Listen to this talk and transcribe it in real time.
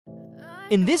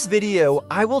In this video,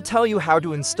 I will tell you how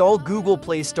to install Google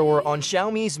Play Store on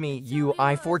Xiaomi's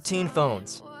MIUI 14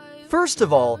 phones. First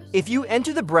of all, if you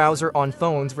enter the browser on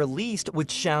phones released with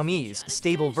Xiaomi's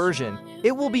stable version,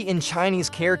 it will be in Chinese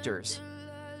characters.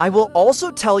 I will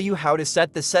also tell you how to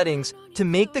set the settings to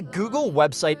make the Google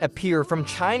website appear from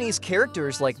Chinese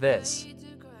characters like this.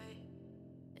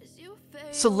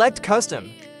 Select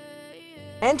Custom.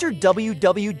 Enter www.google.com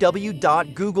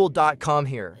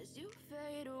here.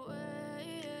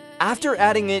 After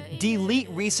adding it, delete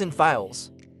recent files.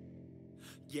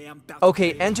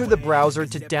 Okay, enter the browser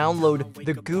to download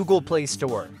the Google Play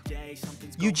Store.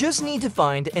 You just need to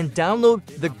find and download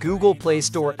the Google Play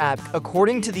Store app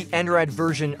according to the Android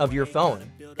version of your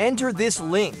phone. Enter this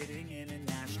link.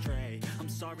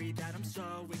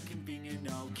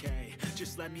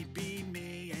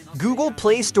 Google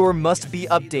Play Store must be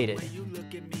updated.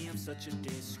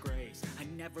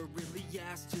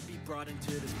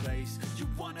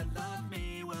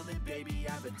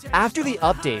 After the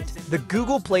update, the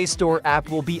Google Play Store app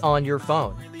will be on your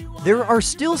phone. There are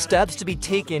still steps to be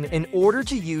taken in order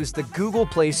to use the Google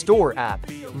Play Store app.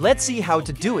 Let's see how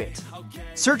to do it.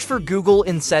 Search for Google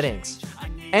in Settings.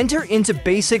 Enter into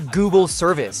Basic Google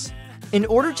Service. In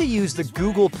order to use the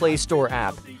Google Play Store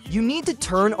app, you need to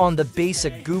turn on the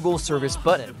Basic Google Service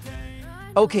button.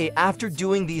 Okay, after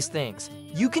doing these things,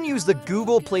 you can use the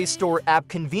Google Play Store app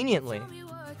conveniently.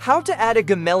 How to add a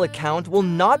Gmail account will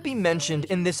not be mentioned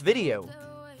in this video.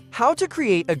 How to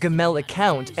create a Gmail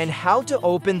account and how to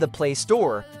open the Play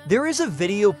Store, there is a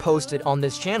video posted on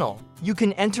this channel. You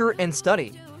can enter and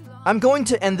study. I'm going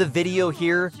to end the video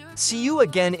here. See you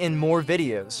again in more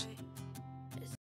videos.